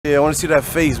Yeah, I want to see that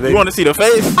face, baby. You want to see the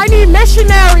face? I need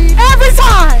missionary every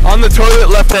time. On the toilet,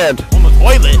 left hand. On the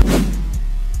toilet.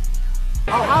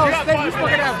 Oh, you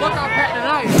smoking that buck-out pack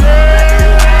tonight.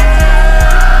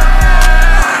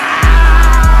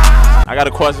 I got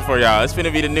a question for y'all. It's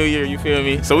finna be the new year, you feel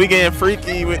me? So we getting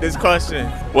freaky with this question.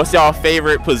 What's y'all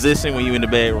favorite position when you in the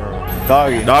bedroom?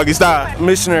 Doggy. Doggy style.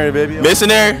 Missionary, baby.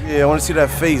 Missionary? Yeah, I want to see that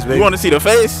face, baby. You want to see the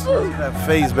face? That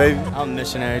face, baby. I'm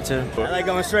missionary too. I like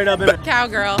going straight up in the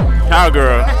cowgirl.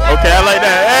 Cowgirl. Okay, I like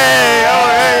that.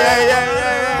 Hey,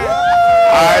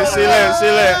 all right, see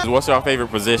lit. What's your favorite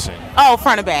position? Oh,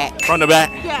 front of back. Front to back?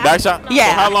 Yeah. Back shot? Yeah.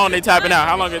 So how long they tapping out?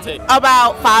 How long it take?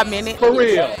 About 5 minutes. For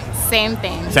real? Same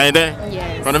thing. Same thing?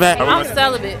 Yes. Front to back? I'm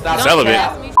celibate. Celibate?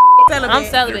 I'm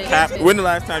celibate. When the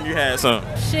last time you had some?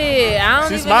 Shit, I don't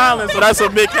She's even smiling, know. so that's a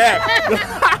big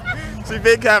cap. She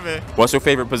big capping. What's your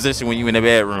favorite position when you in the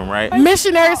bedroom, right?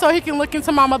 Missionary so he can look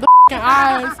into my motherfucking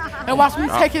eyes and watch me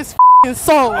take his fucking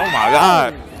soul. Oh my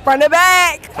God. Front of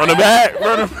back. From the back?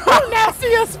 I'm nasty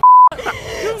as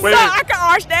Wait, I can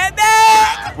arch that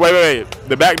back. wait.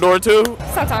 The back door too?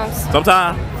 Sometimes.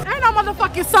 Sometime? Ain't no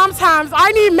motherfucking sometimes.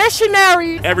 I need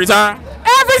missionary Every time?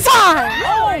 every time.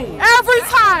 Every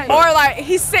time. Or like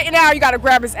he's sitting down, you gotta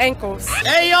grab his ankles.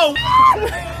 Hey, yo.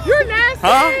 You're nasty.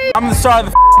 Huh? I'm the star of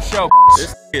the show.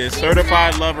 This is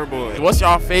certified lover boy. What's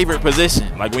y'all favorite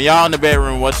position? Like when y'all in the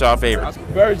bedroom, what's y'all favorite?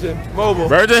 Virgin Mobile.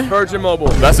 Virgin? Virgin Mobile.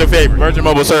 That's your favorite. Virgin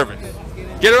Mobile service.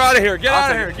 Get her out of here. Get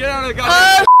out of here. Get out of the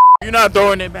goddamn. You're not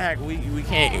throwing it back. We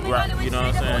can't. You know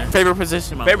what I'm saying? Favorite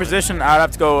position? My Favorite position, I'd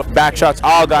have to go back shots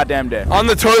all goddamn day. On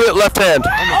the toilet, left hand.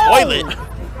 toilet.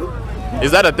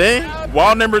 Is that a thing?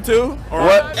 Wall number 2? Or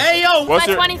what? Hey yo. What's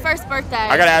My your? 21st birthday.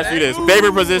 I gotta ask you this.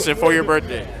 Favorite position for your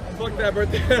birthday? Fuck that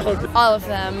birthday. All of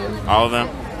them. All of them?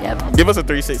 Yep. Give us a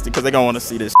 360 because they gonna want to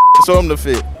see this. Show them the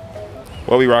fit.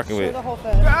 What we rocking with?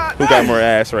 Who got more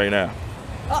ass right now?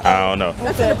 I don't know.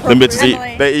 Them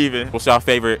bitches, they even. What's y'all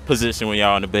favorite position when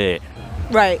y'all in the bed?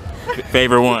 Right.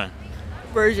 Favorite one?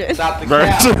 Virgin.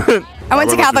 Virgin. I went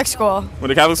to Catholic school. Went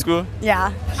to Catholic school?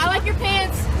 Yeah. I like your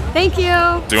pants. Thank you.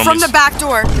 Do you want From me the to- back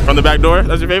door. From the back door?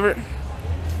 That's your favorite?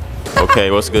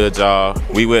 Okay, what's good, y'all?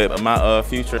 We with my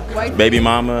future baby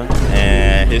mama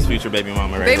and his future baby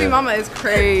mama right Baby there. mama is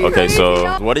crazy. Okay,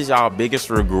 so what is y'all biggest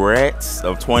regrets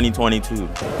of 2022?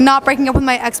 Not breaking up with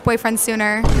my ex-boyfriend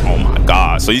sooner. Oh my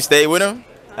God. So you stayed with him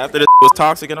after this was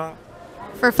toxic and all?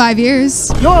 For 5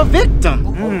 years. You're a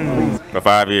victim. For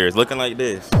 5 years, looking like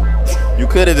this. You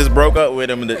could have just broke up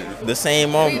with him the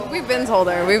same moment. We've been told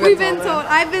her. We've been told.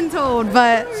 I've been told,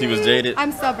 but She was jaded.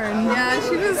 I'm stubborn. Yeah,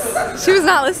 she was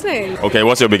not listening. Okay,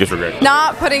 what's your biggest regret?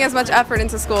 Not putting as much effort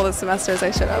into school this semester as I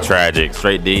should have. Tragic.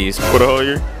 Straight D's for the whole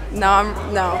year? No.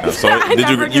 So did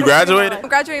you graduate? I'm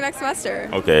graduating next semester.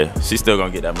 Okay, she's still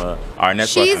gonna get that mug. All right,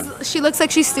 next question. She looks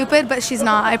like she's stupid, but she's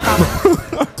not. I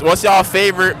promise. What's y'all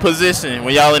favorite position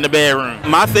when y'all in the bedroom?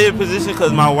 My favorite position,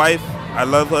 because my wife, I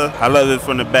love her. I love it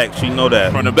from the back. She know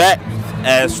that. From the back?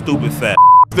 Ass stupid fat.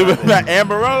 Stupid fat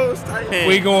Amber Rose?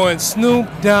 We going Snoop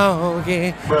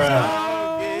Doggy.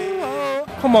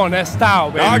 Come on, that style,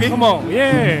 baby. Doggy? Come on,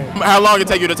 yeah. How long it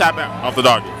take you to tap out off the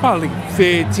doggy? Probably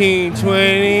 15,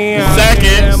 20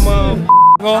 Seconds.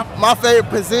 My favorite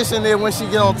position is when she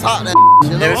get on top of that.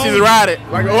 You know? And she's ride it.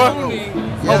 Like what?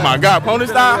 Oh my God, pony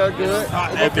style? Real good.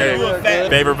 Okay.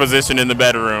 Favorite position in the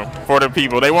bedroom for the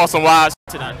people. They want some wild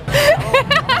shit tonight.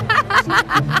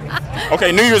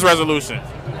 Okay, New Year's resolution.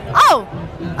 Oh,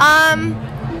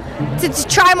 to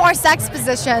try more sex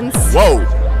positions. Whoa.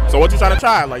 So what you trying to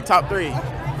try? Like top 3?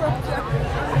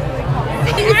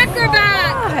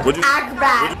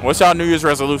 Acrobat. What's y'all New Year's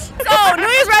resolution? So, New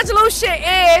Year's resolution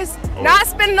is not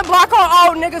spinning the block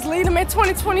on old niggas, lead them in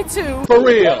 2022. For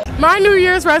real. My New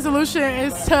Year's resolution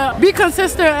is to be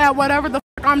consistent at whatever the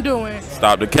I'm doing.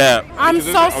 Stop the cap. I'm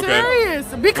so serious.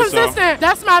 Be consistent.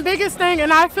 That's my biggest thing,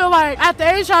 and I feel like at the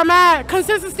age I'm at,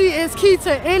 consistency is key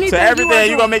to anything. To everything,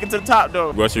 you gonna make it to the top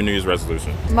though. What's your New Year's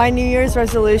resolution? My New Year's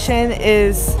resolution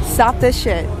is stop this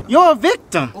shit. You're a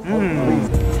victim.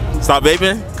 Stop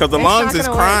vaping? Because the It's lungs not is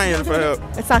gonna crying work. for help.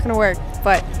 It's not gonna work,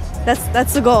 but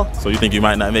that's the goal. So you think you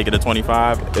might not make it to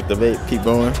 25 if the vape keep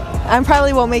going? I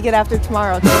probably won't make it after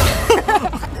tomorrow.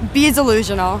 Be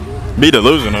delusional. Be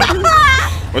delusional.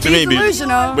 What you mean?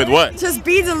 Delusional. With what? Just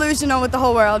be delusional with the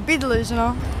whole world. Be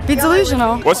delusional. Be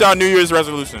delusional. What's y'all New Year's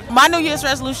resolution? My New Year's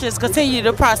resolution is continue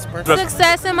to prosper.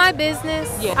 Success in my business.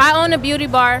 Yeah. I own a beauty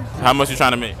bar. How much you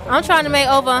trying to make? I'm trying to make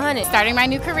over 100. Starting my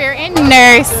new career in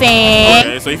nursing.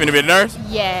 Okay, so you finna be a nurse?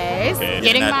 Yes. Okay,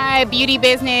 Getting my beauty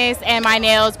business and my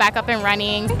nails back up and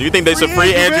running. Do you think they should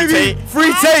free Andrew Tate?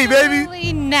 Free Tate, baby.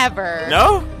 Absolutely never.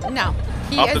 No? No.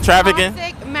 He Off is the trafficking?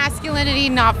 toxic masculinity,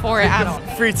 not for it at all.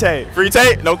 Free Tate. Free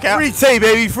Tate? No cap? Free Tate,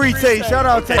 baby. Free Tate. Shout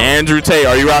out Tate. Andrew Tate,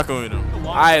 are you rocking with him?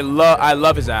 I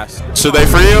love his ass. Should they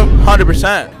free him?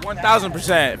 100%.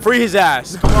 1000%. Free his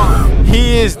ass. Come on.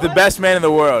 He is the best man in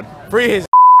the world. Free his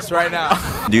ass right now.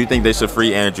 Do you think they should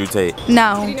free Andrew Tate?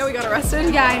 No. Did you know he got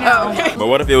arrested? Yeah, I know. Okay. But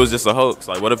what if it was just a hoax?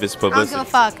 Like, what if it's I don't publicity? give a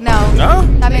fuck. No. No?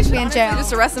 That makes me in jail.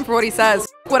 Just arrest him for what he says.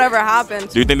 Whatever happened.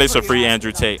 Do you think they should free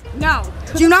Andrew Tate? No.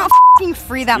 Do not fucking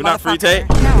free that You're not free motherfucker.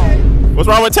 Tate? No. What's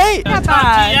wrong with Tate? Take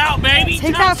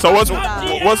that So what's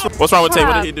wrong with Tate?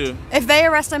 What Yeah. did he do? If they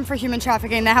arrest him for human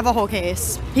trafficking, they have a whole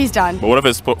case. He's done. But what if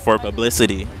it's for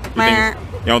publicity?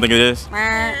 You don't think it is?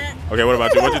 Okay, what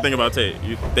about you? What do you think about Tate?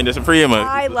 You think they should free him?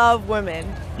 I love women.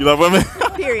 You love women?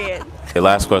 Period. Okay,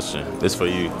 last question. This for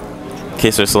you.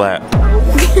 Kiss or slap?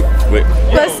 Wait.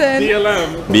 Listen.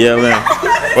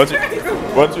 BLM.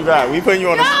 What you got? We putting you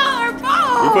on the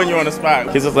We putting you on the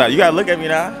spot. Kiss or slap. You gotta look at me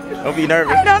now. Don't be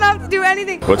nervous. I don't have to do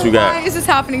anything. What you got? Why is this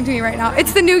happening to me right now?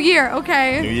 It's the new year,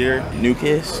 okay? New year, new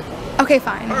kiss. Okay,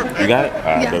 fine. You got it? All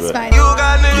right, Yes, baby. fine. You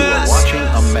are watching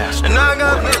a master. And I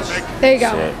got bitches. There you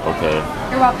go. Yeah, okay.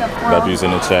 You're welcome. W's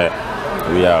in the chat.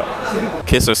 We out.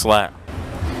 Kiss or slap?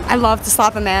 I love to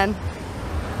slap a man.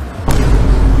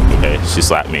 Okay, she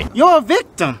slapped me. You're a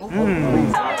victim.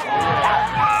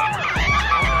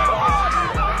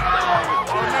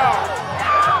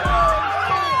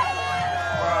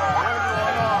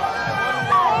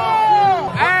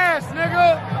 Ass,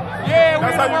 nigga. Yeah,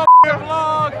 we gonna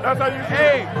vlog. That's how you feel.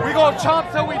 Hey, we gonna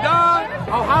chomp till we die.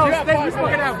 Ohio State, we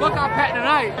smoking that Buckeye Pat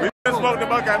tonight. We finna smoke the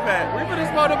Buckeye Pat. We finna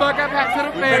smoke the Buckeye Pat to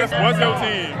the face. What's your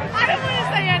team? I don't want to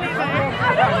say anything.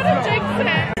 I don't want to jinx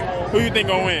it. Who you think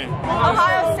gonna win?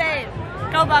 Ohio State.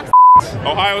 Go Bucks.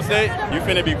 Ohio State? You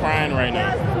finna be crying right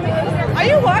now. Are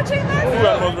you watching this? Who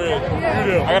got the most red?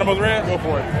 You do. I got the most red? Go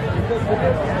for it.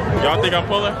 Y'all think I'm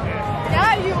pulling?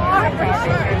 Yeah, you are for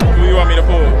sure. Who you want me to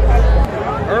pull?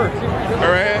 Her.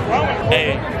 Her head?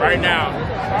 Hey, right now,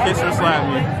 kiss or slap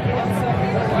me.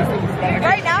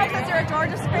 Right now, because you're a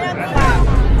Georgia fan.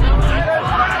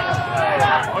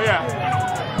 Oh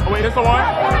yeah. Oh wait, this the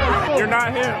one? You're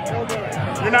not him.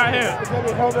 You're not him.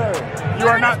 You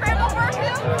are not.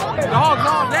 Dogs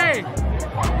all day.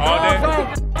 All day.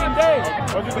 All day.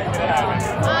 What you think gonna happen?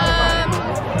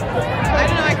 I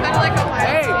don't know. I kind of like Ohio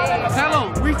Hey, tell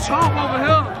them, we chomp over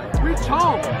here. We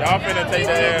chomp. Y'all finna take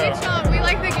the L. We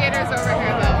like the Gators over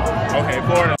here, though. Okay,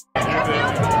 Florida. You feel me?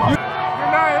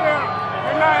 You're not here.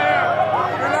 You're not here.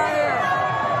 You're not here.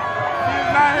 He is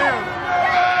not here.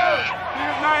 He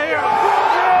is not here.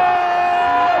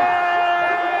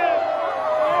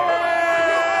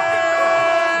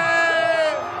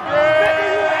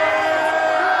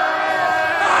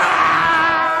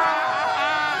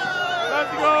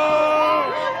 Let's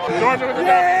go! Georgia with the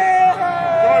W.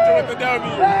 Georgia with the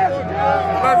W.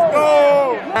 Let's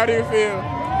go! How do you feel?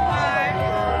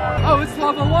 Oh, it's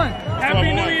 1201.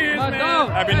 Happy New Year's, My man. dog.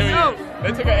 Happy New Yo. Year's.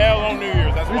 They took an L on New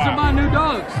Year's. That's These are why. my new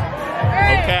dogs.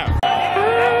 No cap.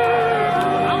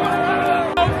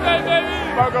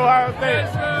 Fuck Ohio State.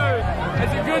 Yes, sir.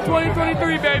 It's a good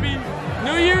 2023, baby.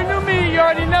 New year, new me, you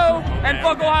already know. And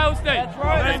fuck Ohio State. That's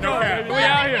right. Let's go. We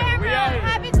out here. We out here.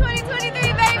 Happy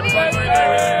 2023, baby.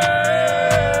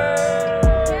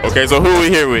 Okay, so who we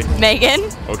here with? Megan.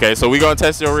 Okay, so we gonna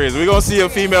test your riz. We gonna see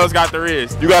if females got the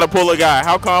riz. You gotta pull a guy.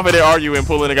 How confident are you in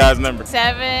pulling a guy's number?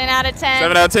 7 out of 10.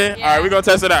 7 out of 10? Yeah. All right, we gonna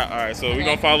test it out. All right, so we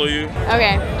gonna follow you.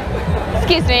 Okay.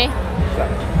 Excuse me.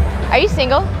 Are you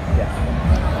single?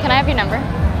 Yeah. Can I have your number?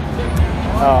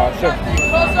 Sure.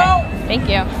 Thank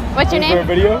you. What's your For a name?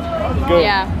 video? Good.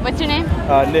 Yeah. What's your name?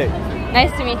 Nick.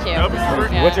 Nice to meet you.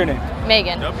 Yeah. What's your name?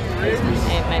 Megan. Hey,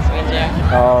 nice to meet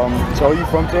you. So are you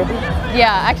from Tampa?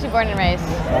 Yeah, actually born and raised.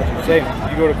 Same.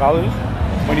 You go to college?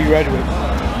 When do you graduate?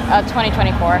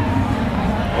 2024.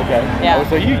 Okay. Yeah. Oh,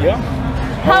 so you young.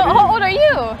 How old are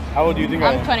you? How old do you think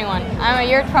I I'm am? 21.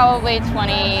 You're probably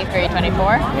 23,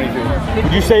 24. 22.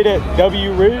 Would you say that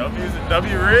W Riz?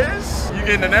 W Riz? You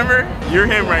getting the number? You're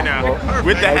him right now.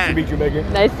 With the Nice hat. to meet you,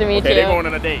 Megan. Nice to meet Okay, you. they're going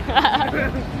on a date.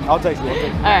 I'll text you.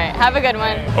 All right, have a good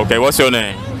one. Okay, what's your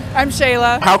name? I'm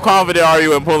Shayla. How confident are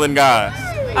you in pulling guys?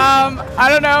 I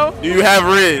don't know. Do you have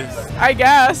riz? I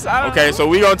guess. I don't Okay, so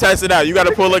we gonna test it out. You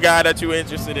gotta pull a guy that you're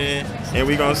interested in, and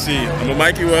we gonna see. I'm gonna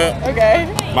mic you up. Okay.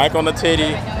 Mic on the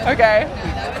titty. Okay.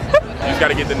 You just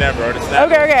gotta get the number or the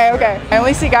snap. Okay. I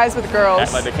only see guys with girls.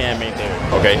 Act like the cam ain't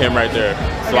there. Okay, him right there.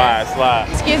 Slide.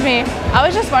 Excuse me. I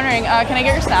was just wondering, can I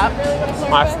get your Snap?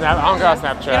 My Snap. I don't got a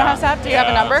Snapchat. You don't have Snap? Do you have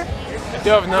a number? Do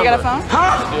you have a number? You got a phone? Do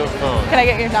you have a phone? Can I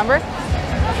get your number?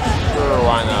 Sure,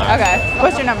 why not? Okay.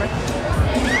 What's your number?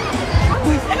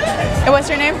 And what's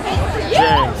your name?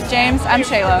 James. James. I'm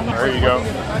Shayla. There you go.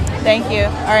 Thank you.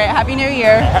 All right. Happy New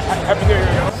Year. Happy New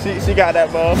Year. She got that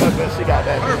motherfucker. She got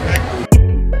that.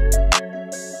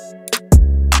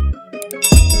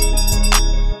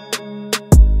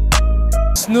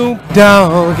 Snoop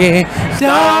Doggy.